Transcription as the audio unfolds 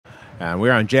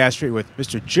We're on Jazz Street with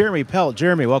Mr. Jeremy Pelt.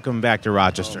 Jeremy, welcome back to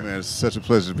Rochester. Oh, man, it's such a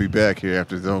pleasure to be back here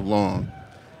after so long.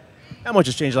 How much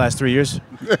has changed the last 3 years?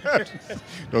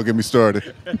 Don't get me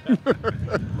started.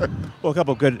 Well,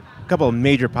 a couple of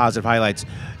major positive highlights.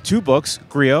 2 books,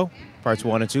 Griot, parts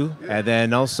 1 and 2, and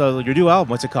then also your new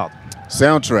album. What's it called?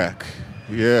 Soundtrack.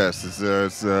 Yes,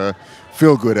 it's a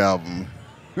feel-good album.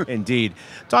 Indeed.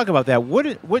 Talk about that.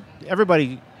 What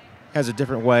everybody has a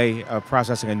different way of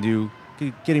processing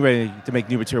getting ready to make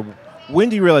new material. When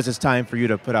do you realize it's time for you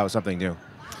to put out something new?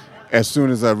 As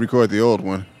soon as I record the old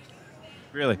one.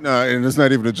 Really? No, and it's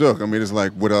not even a joke. I mean, it's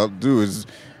like what I'll do is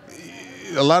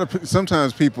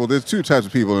sometimes people, there's 2 types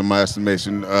of people in my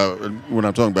estimation when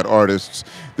I'm talking about artists.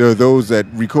 There are those that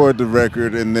record the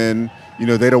record and then,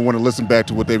 they don't want to listen back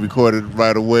to what they recorded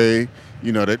right away,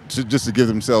 just to give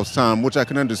themselves time, which I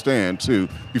can understand too,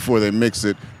 before they mix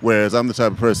it. Whereas I'm the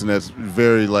type of person that's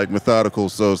very methodical.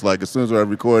 So it's like as soon as I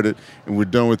record it and we're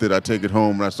done with it, I take it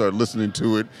home and I start listening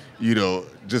to it,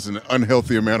 just an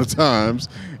unhealthy amount of times,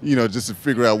 just to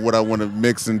figure out what I want to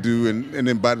mix and do. And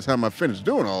then by the time I finish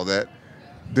doing all that,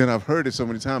 then I've heard it so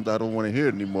many times I don't want to hear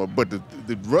it anymore. But the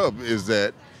rub is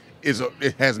that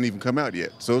it hasn't even come out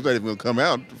yet. So it's not even going to come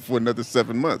out for another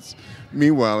 7 months.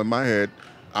 Meanwhile, in my head,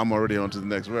 I'm already on to the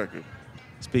next record.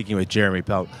 Speaking with Jeremy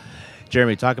Pelt.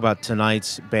 Jeremy, talk about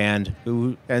tonight's band,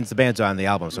 and the band's on the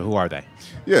album, so who are they?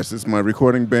 Yes, it's my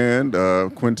recording band,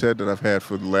 quintet that I've had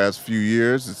for the last few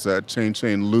years. It's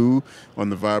Chain Lou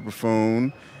on the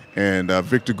vibraphone, and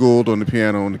Victor Gould on the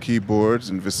piano and the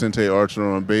keyboards, and Vicente Archer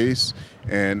on bass,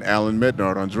 and Alan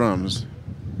Mednard on drums.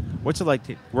 What's it like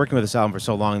working with this album for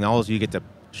so long, and also you get to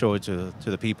show it to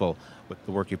the people with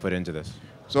the work you put into this?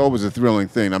 It's always a thrilling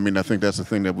thing. I mean, I think that's the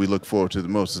thing that we look forward to the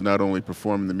most, is not only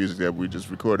performing the music that we just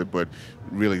recorded, but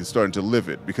really starting to live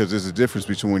it. Because there's a difference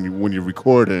between when you're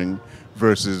recording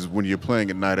versus when you're playing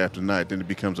it night after night. Then it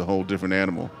becomes a whole different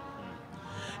animal.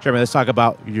 Jeremy, let's talk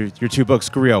about your 2 books,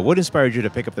 Griot. What inspired you to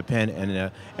pick up the pen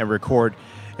and record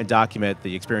and document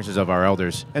the experiences of our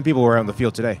elders and people who are out in the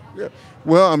field today? Yeah.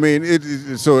 Well, I mean,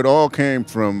 it all came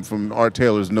from Art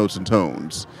Taylor's Notes and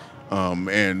Tones.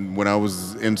 And when I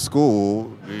was in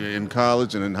school, in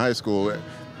college and in high school,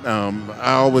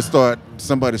 I always thought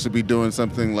somebody should be doing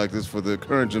something like this for the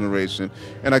current generation.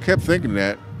 And I kept thinking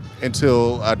that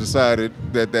until I decided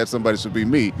that somebody should be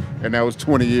me. And that was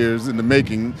 20 years in the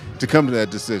making to come to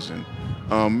that decision.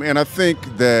 And I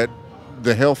think that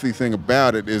the healthy thing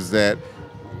about it is that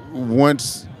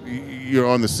once you're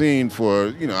on the scene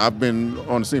I've been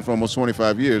on the scene for almost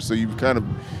 25 years, so you kind of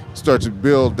start to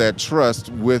build that trust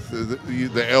with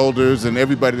the elders and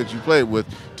everybody that you play with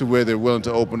to where they're willing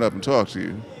to open up and talk to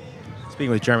you. Speaking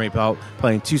with Jeremy Pelt,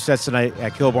 playing 2 sets tonight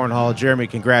at Kilbourn Hall. Jeremy,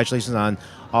 congratulations on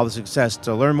all the success.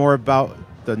 To learn more about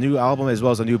the new album as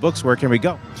well as the new books, where can we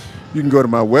go? You can go to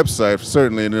my website,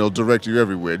 certainly, and it'll direct you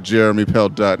everywhere,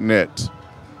 jeremypelt.net.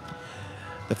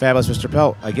 The fabulous Mr.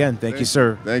 Pelt. Again, thank you,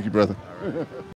 sir. Thank you, brother.